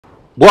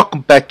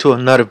Welcome back to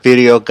another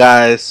video,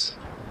 guys.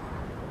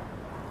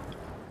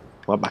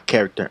 What my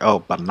character? Oh,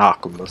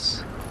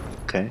 binoculars.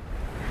 Okay.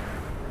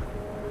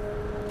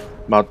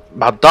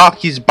 My dog,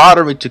 he's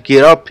bothering me to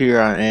get up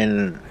here,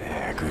 and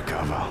Yeah, good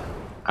cover.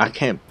 I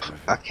can't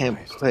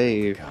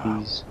play if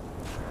he's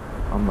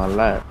on my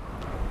lap.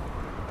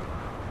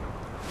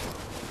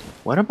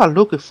 What am I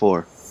looking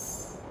for?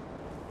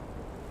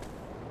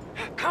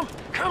 Come,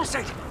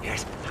 Saint.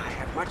 Yes, I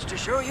have much to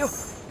show you.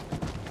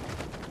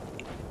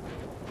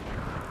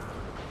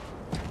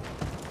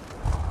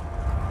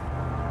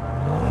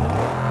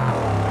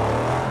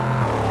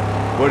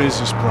 What is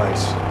this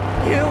place?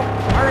 You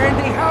are in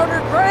the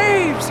outer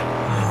graves.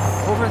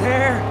 Over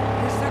there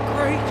is the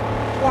Great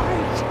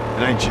White.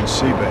 An ancient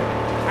seabed.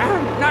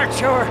 I'm not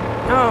sure.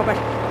 No, but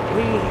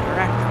we are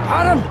at the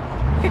bottom.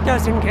 It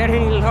doesn't get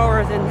any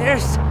lower than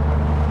this.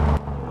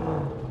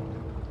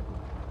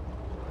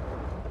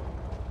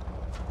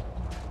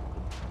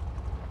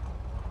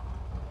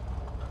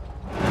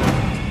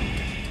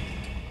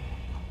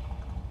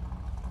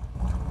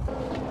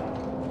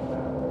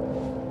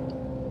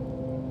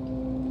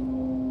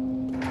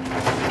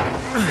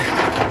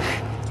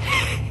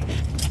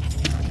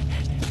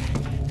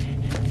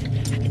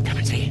 Come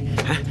and see.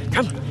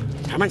 Huh?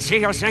 Come and see,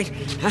 your saint.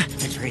 Huh?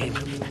 A dream,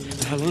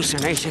 a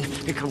hallucination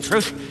become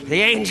truth.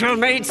 The angel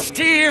made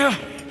steel.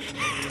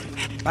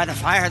 By the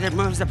fire that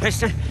moves the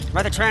piston,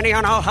 by the tranny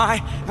on all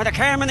high, by the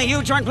cam and the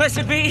U-joint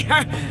blessed be,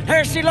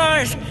 there she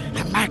lies,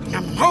 the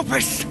magnum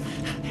opus.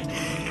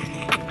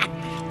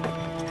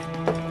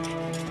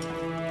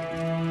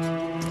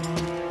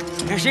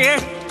 There she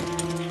is.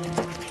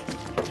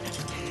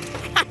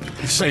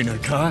 This ain't her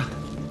car.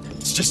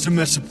 It's just a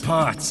mess of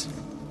parts.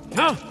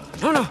 No.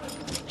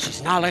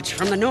 She's knowledge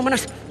from the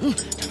numinous,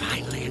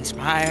 divinely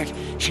inspired.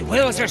 She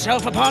wills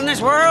herself upon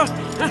this world.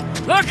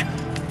 Look!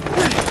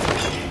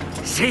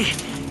 See,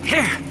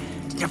 here,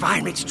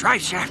 divine meets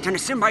drive shaft and a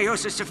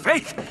symbiosis of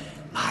faith.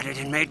 Modded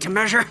and made to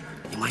measure.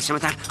 You want some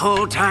of that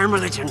old-time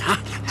religion, huh?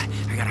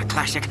 I got a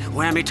classic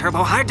whammy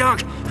turbo high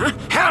dog, huh?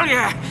 Hell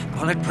yeah!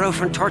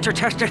 Bulletproof and torture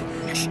tested,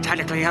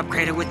 statically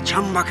upgraded with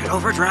chum bucket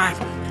overdrive.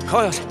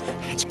 Coils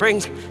and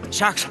springs,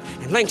 shocks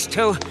and links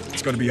too.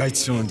 It's gonna be 8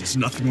 cylinders,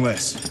 nothing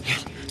less.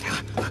 Yes,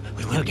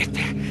 we will get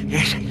there.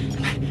 Yes.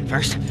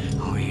 First,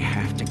 we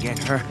have to get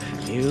her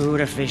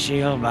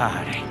beautificial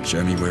body.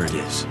 Show me where it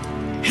is.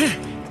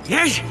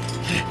 Yes.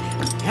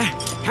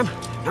 Come.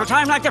 No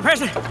time like the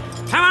present.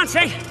 Come on,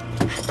 Saint.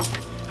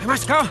 We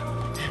must go.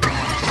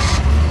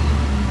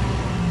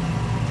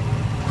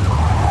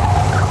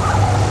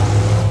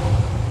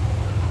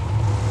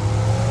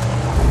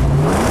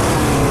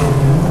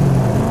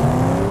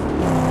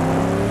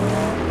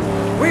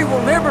 We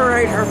will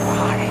liberate her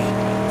body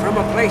from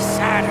a place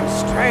sad and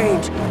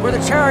strange, where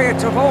the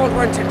chariots of old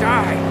went to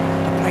die.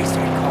 A place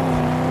they call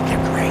the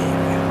grave.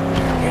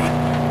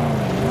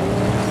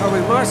 So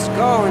we must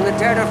go in the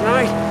dead of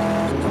night,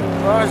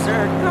 because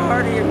their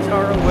guardians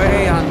are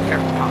away on their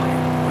wild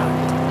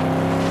hunt.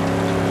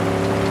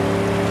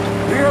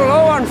 We're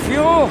low on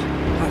fuel.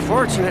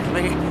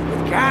 Unfortunately,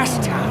 with gas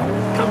town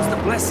comes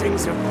the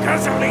blessings of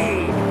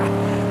gasoline.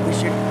 We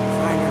should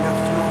find enough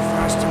fuel for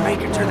us to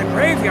make it to the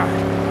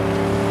graveyard.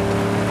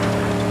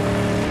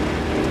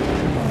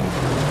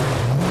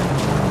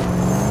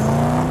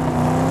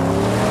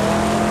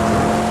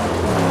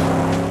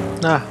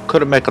 Nah,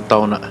 couldn't make a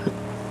donut.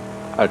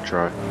 I'd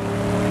try.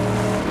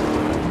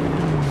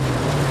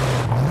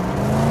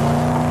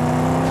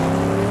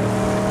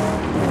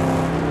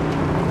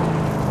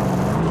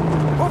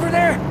 Over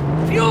there!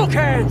 Fuel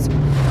cans!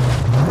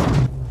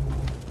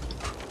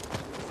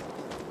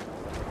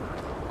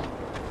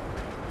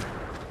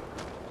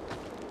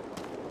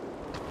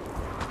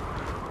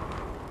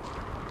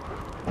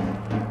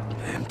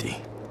 Empty.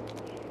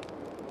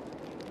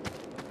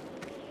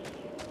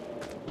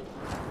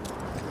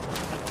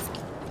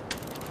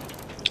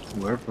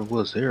 Whoever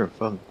was here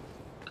fucking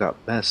got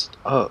messed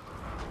up.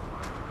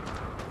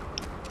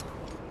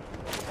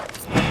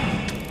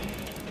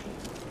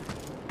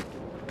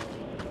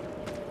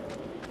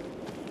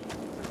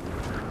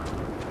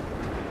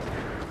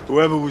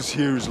 Whoever was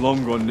here is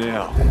long gone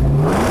now.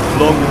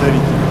 Long with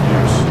anything of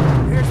use.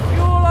 There's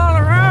fuel all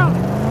around!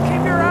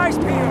 Keep your eyes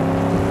peeled!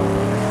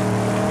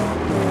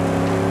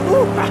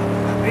 Ooh, a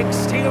big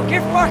steel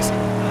gift box!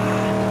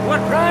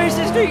 What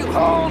prizes do you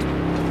hold?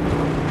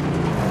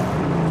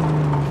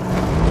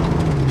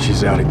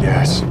 She's out of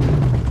gas.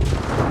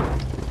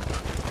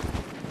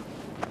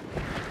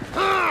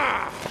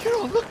 You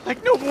don't look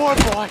like no war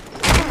boy.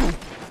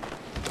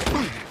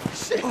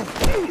 Shit.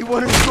 You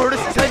want to escort us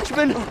as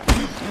henchmen?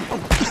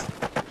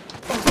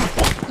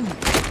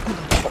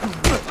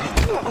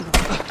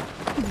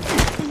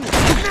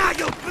 Now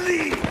you'll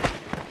bleed.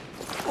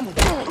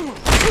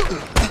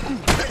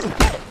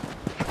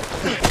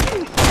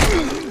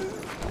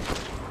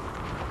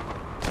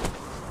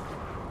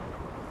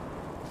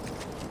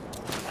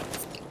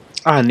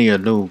 I need a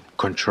new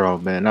control,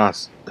 man.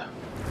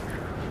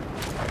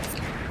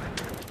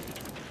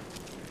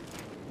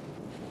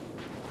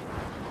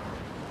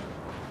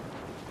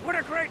 What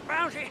a great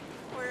bounty,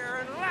 we're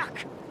in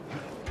luck.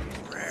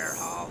 Rare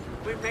haul.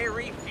 We may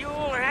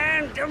refuel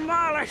and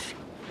demolish.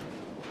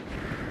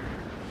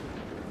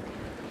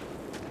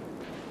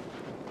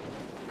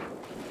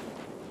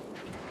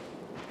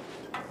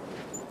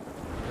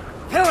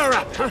 Fill her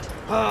up, huh?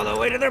 All the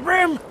way to the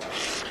brim.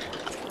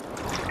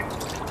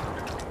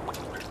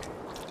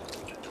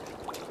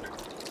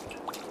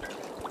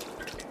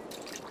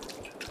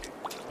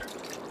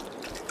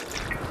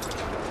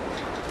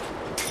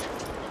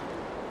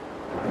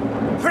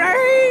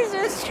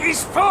 Praises,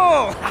 she's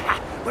full.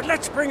 But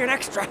let's bring an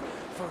extra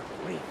for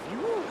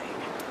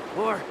refueling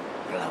or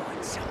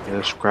blowing something.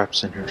 There's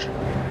scraps in here.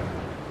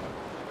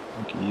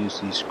 You can use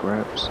these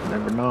scraps.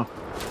 Never know.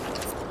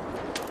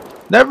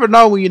 Never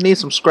know when you need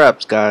some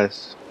scraps,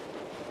 guys.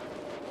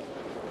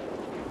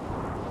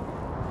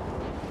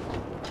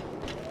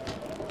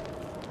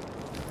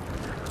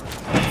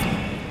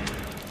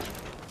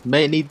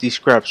 May need these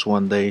scraps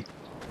one day.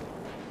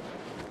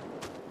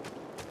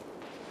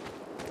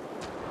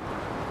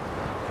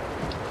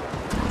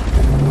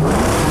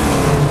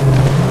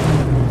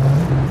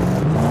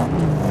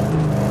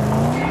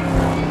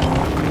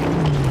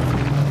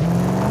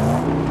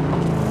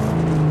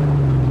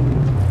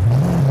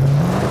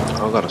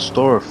 I gotta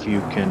store a few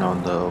can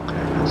on the. Okay,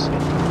 I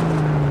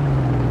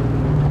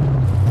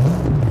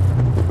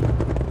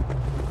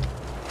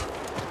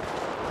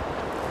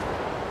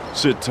see.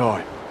 Sit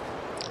tight.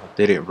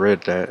 They didn't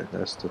read that.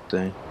 That's the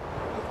thing.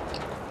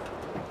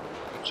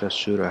 Just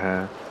shoot I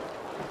have.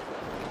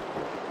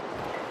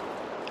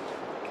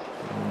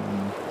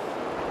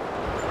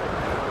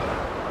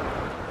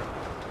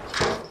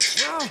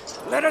 Now,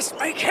 let us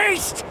make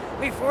haste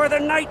before the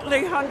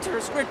nightly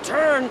hunters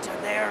return to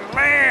their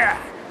lair.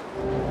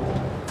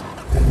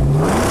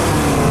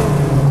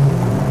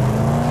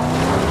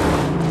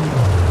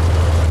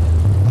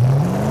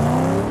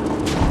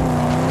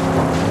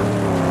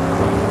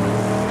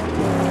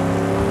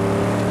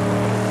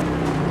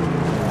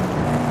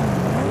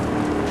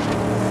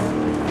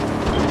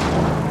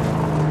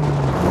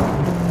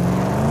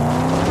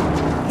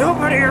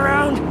 Nobody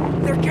around.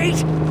 Their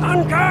gate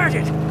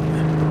unguarded.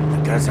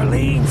 The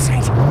gasoline,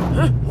 Saint.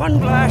 Huh? One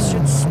blast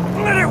should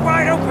split it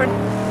wide open.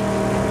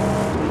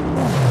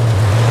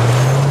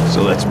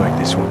 So let's make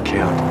this one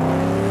count.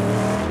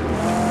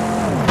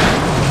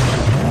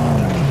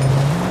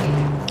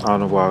 I don't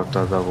know why I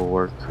thought that would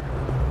work.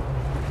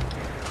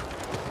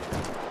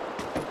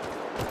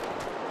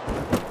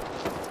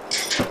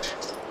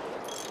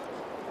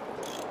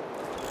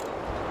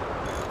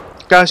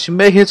 Guys, you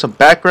may hear some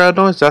background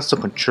noise. That's the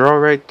control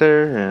right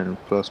there, and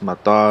plus my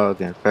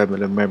dog and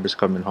family members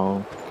coming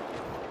home.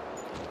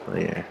 Oh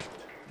yeah.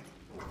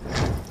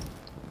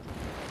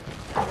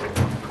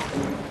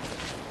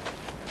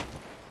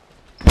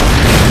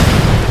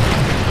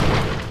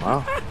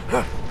 Wow.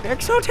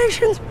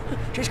 Exaltations!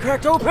 She's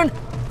cracked open.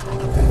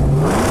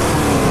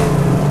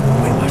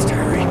 We must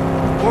hurry.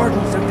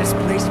 Wardens of this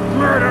place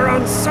murder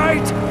on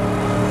sight.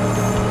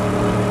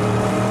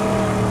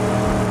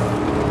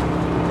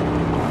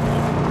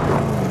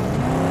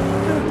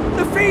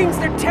 The fiends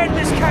that tend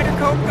this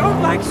catacomb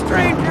don't like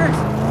strangers.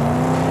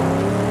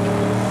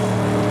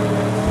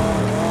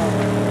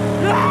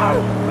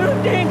 No!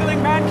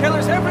 Dangling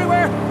man-killers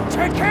everywhere.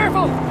 Tread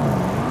careful.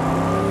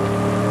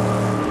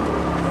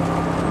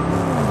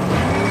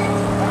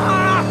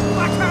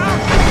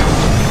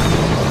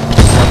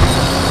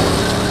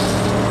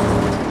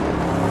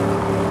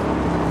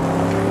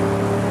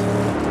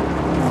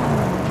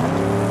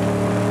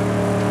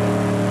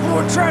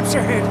 Traps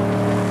ahead.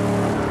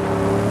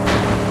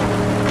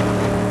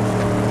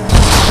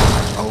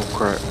 Oh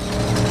crap.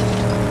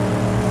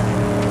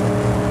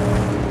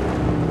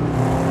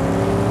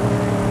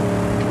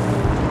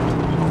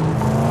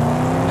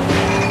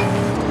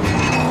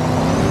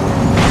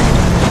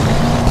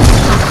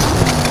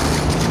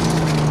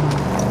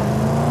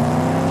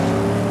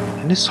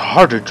 And it's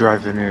hard to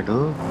drive in here,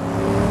 dude.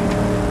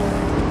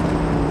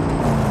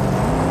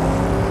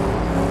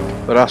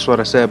 But that's what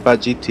I said about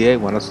GTA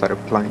when I started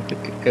playing.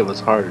 It was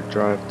hard to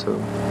drive too.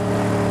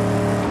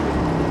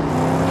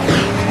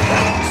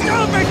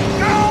 Stop it!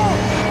 No!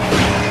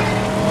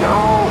 No!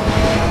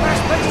 The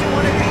last place you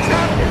want to get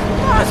trapped is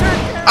Buzzard!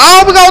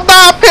 Oh, we gonna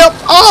die, Pip!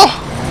 Oh!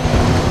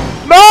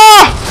 No!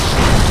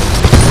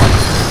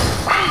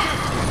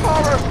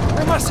 Horror!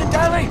 We mustn't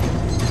dally!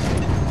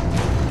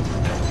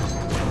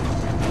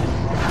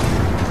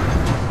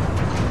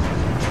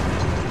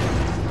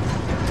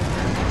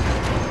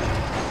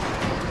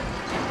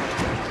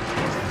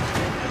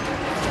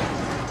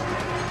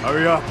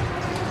 Hurry up.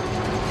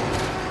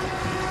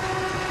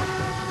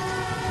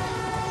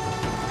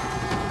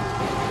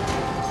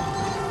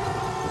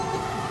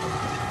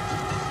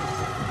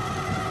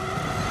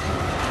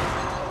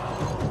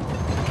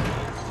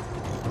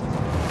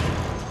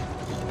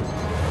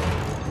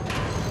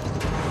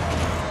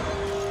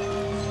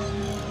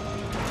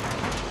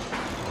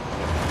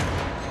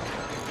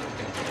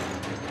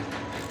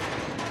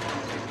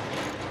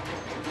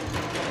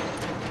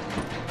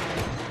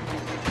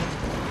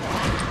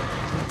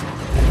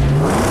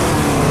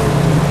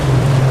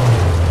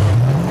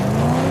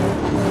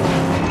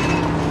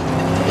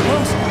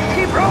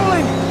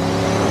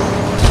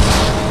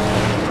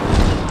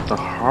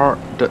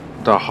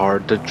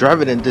 hard. The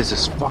driving in this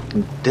is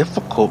fucking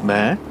difficult,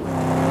 man.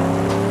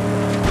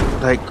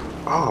 Like,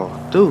 oh,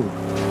 dude.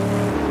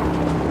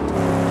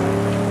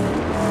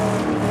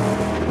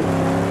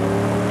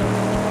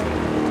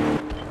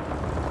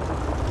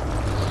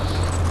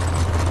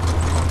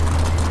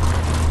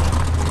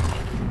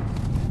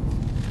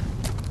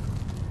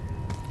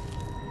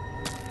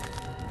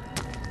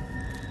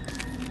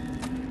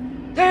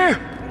 There!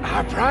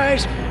 Our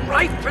prize,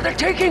 right for the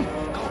taking!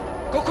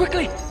 Go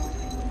quickly!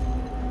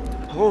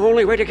 The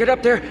only way to get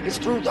up there is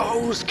through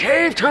those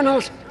cave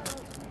tunnels!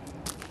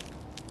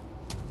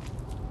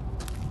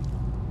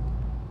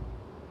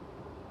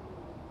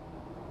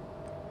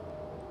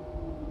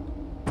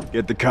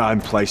 Get the car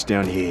in place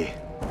down here.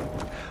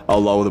 I'll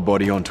lower the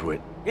body onto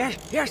it.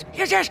 Yes.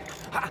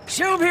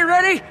 She'll be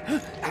ready,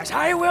 as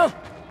I will.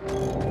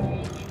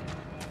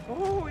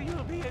 Oh,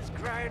 you'll be as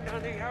grand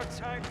on the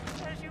outside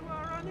as you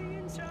are on the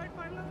inside,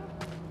 my love.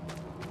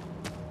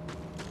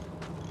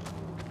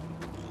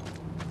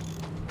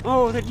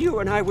 Oh, that you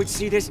and I would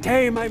see this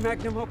day, my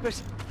magnum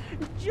opus.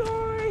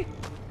 Joy!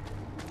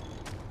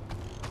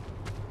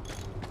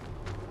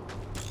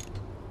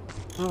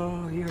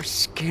 Oh, your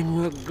skin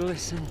will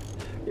glisten.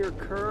 Your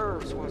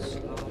curves will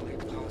slowly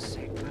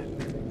pulsate my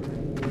memory.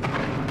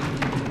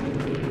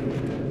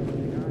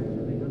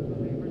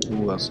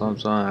 Ooh,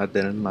 something I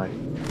didn't like.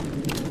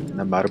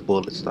 No matter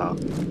bullet style.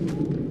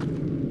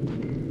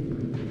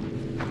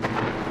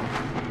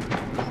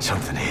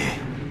 Something here.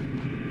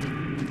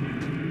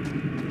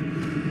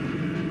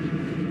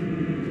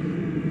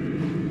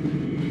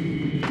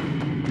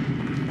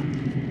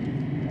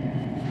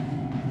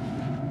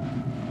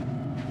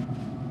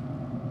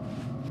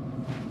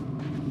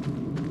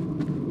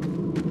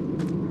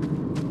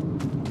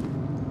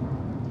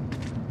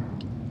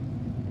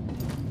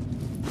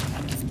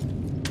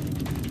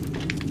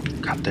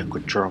 Got that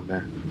control,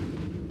 man.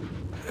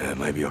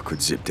 Maybe I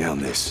could zip down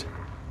this.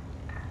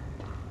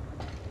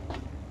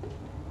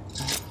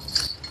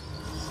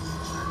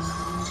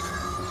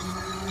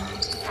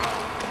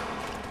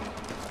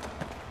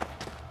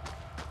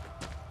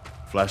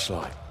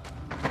 Flashlight.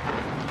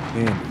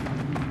 In.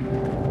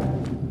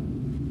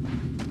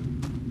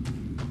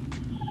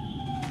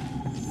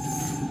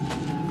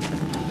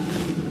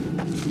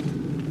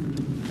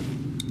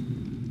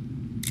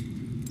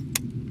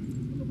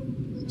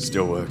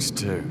 Still works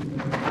too.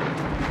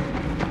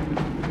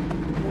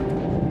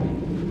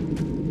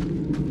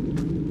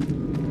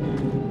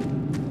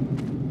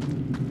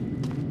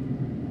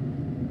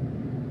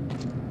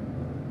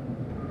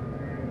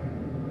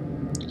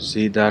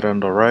 See that on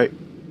the right?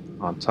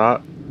 On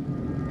top?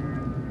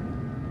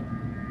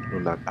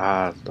 Look like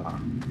eyes, though.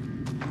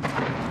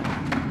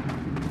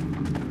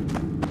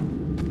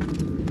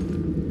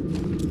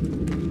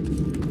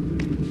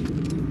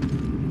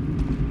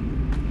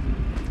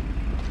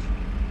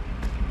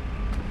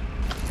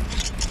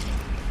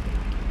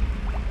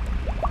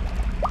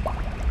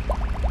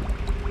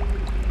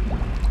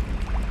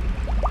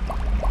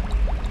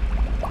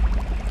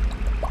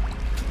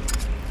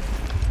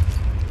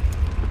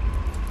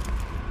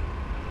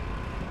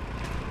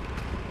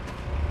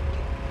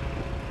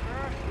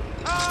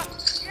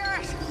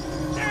 Yes!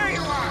 There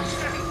you are!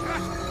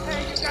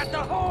 Hey, you got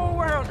the whole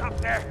world up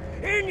there,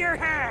 in your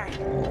hand!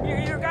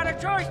 You got a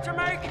choice to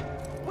make.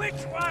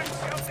 Which one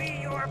shall be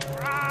your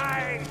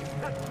bride?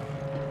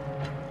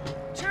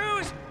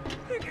 Choose!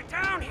 Get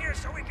down here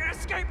so we can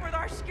escape with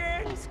our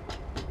skins!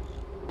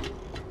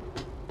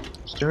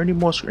 Is there any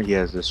more screens?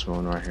 Yeah, it's this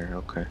one right here.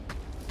 Okay.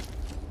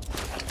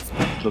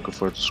 Looking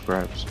for the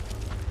scraps.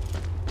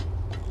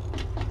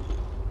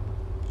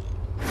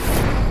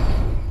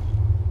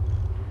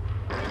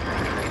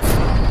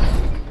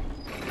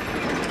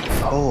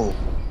 Oh,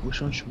 which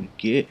one should we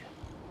get?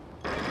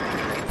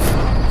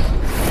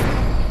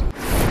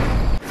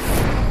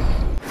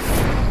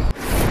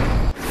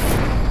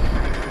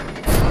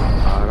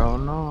 I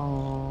don't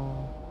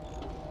know.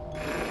 I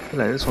feel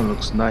like this one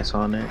looks nice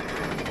on it.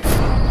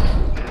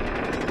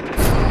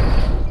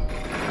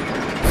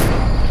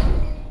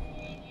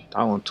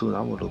 That one too,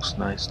 that one looks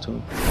nice too.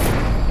 Look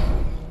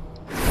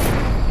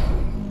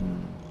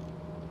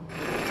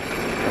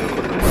at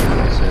the one that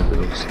I said that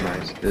looks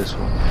nice. This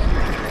one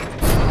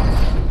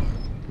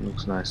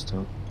looks nice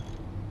too.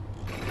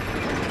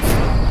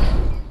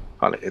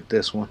 I'll hit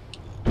this one.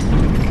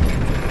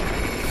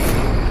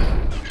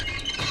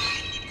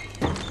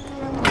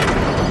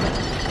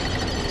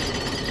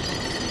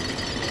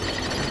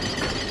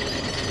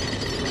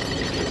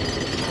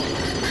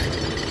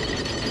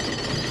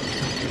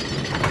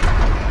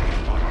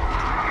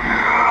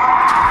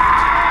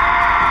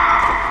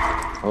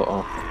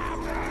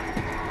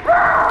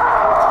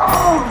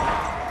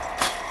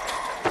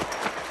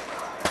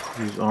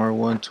 Use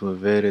R1 to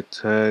evade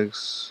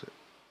attacks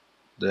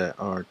that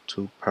are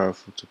too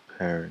powerful to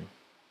parry.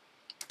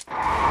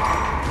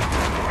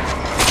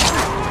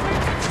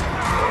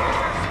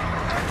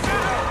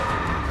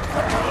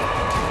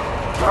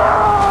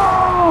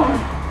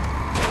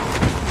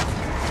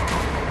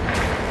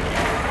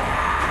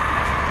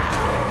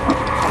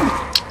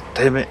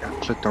 Damn it, I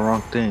clicked the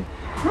wrong thing.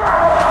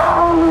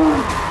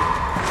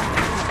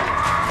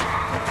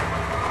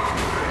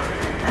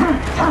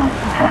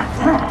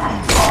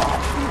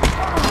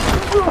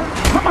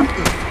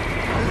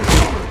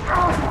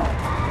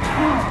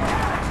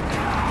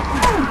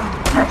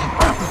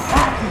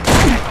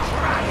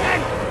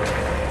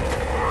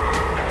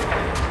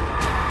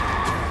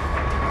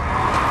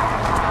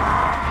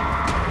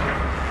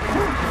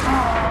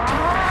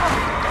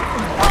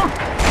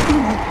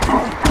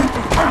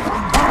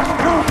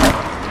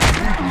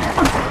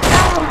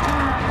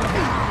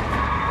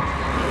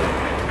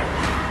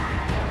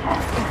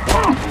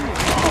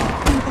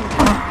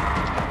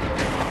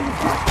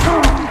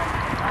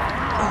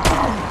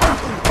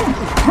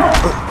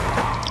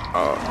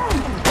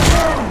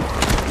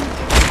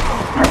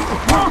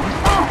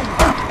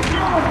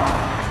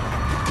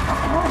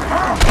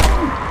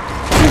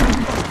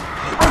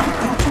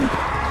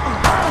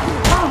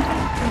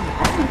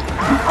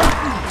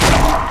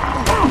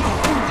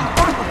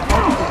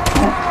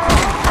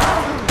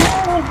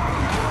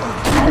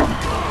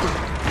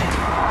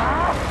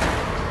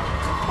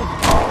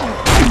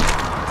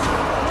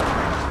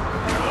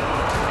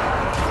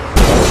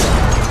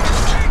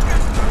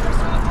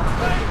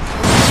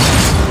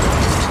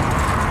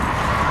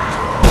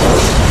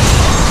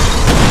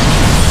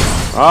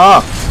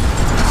 Ah!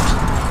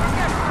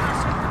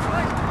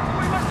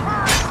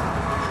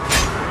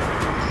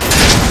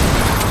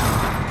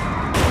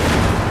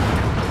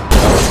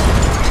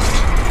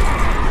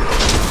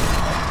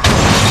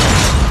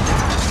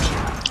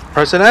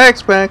 Person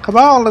X, man, come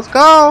on, let's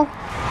go!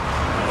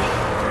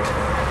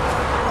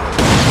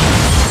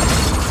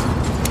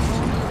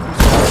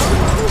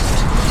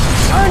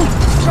 Son!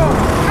 Go!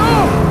 Go!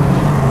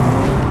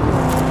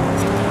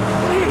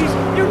 Please,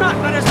 do not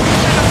let us be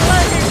set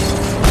aflame!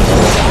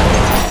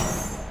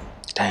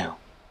 Damn.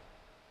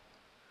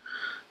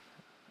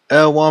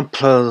 L1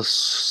 plus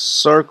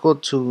circle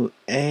to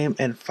aim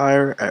and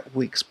fire at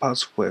weak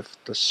spots with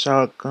the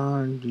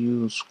shotgun.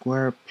 Use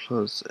square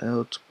plus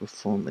L to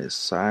perform a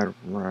side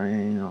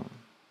round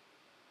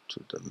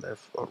to the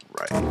left or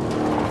right.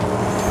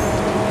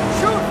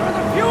 Shoot for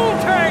the fuel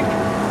tank!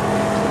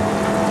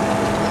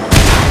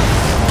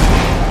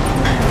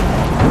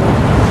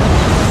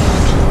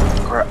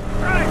 Crap.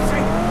 Right,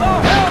 say,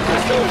 oh hell,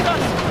 pursues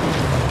us!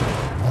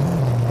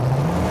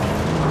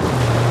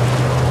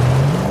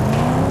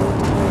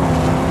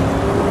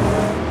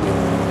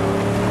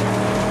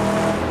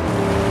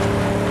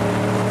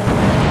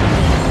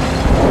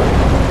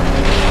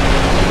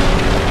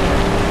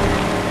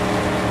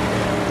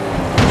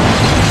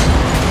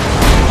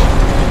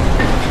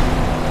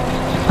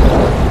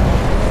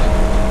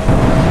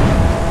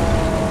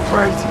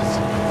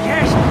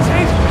 Yes,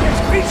 safe!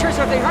 There's creatures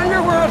of the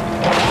underworld!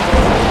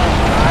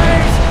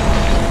 Rise!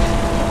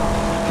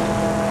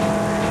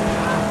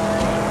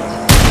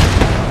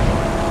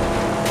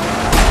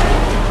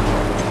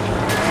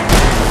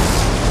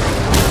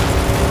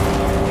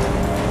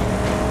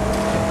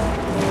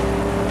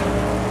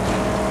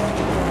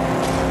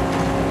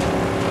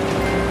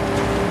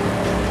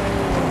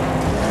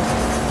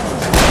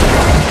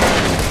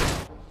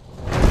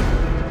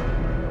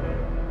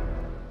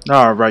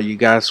 Alright, you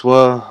guys,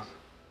 well,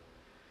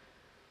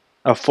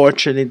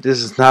 unfortunately, this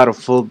is not a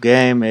full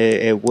game.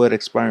 It would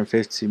expire in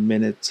 15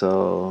 minutes,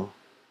 so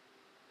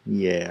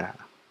yeah.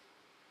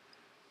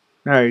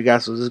 Alright, you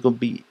guys, so this is gonna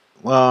be,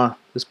 well,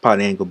 this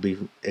probably ain't gonna be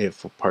it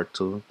for part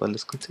 2, but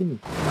let's continue.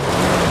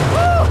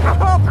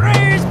 Oh,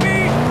 praise be!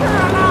 You're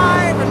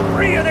alive and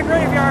free of the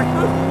graveyard!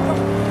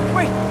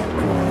 Wait,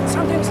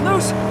 something's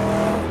loose.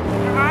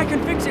 I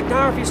can fix it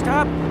now if you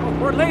stop,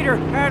 or later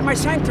at my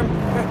sanctum.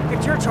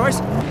 It's your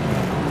choice.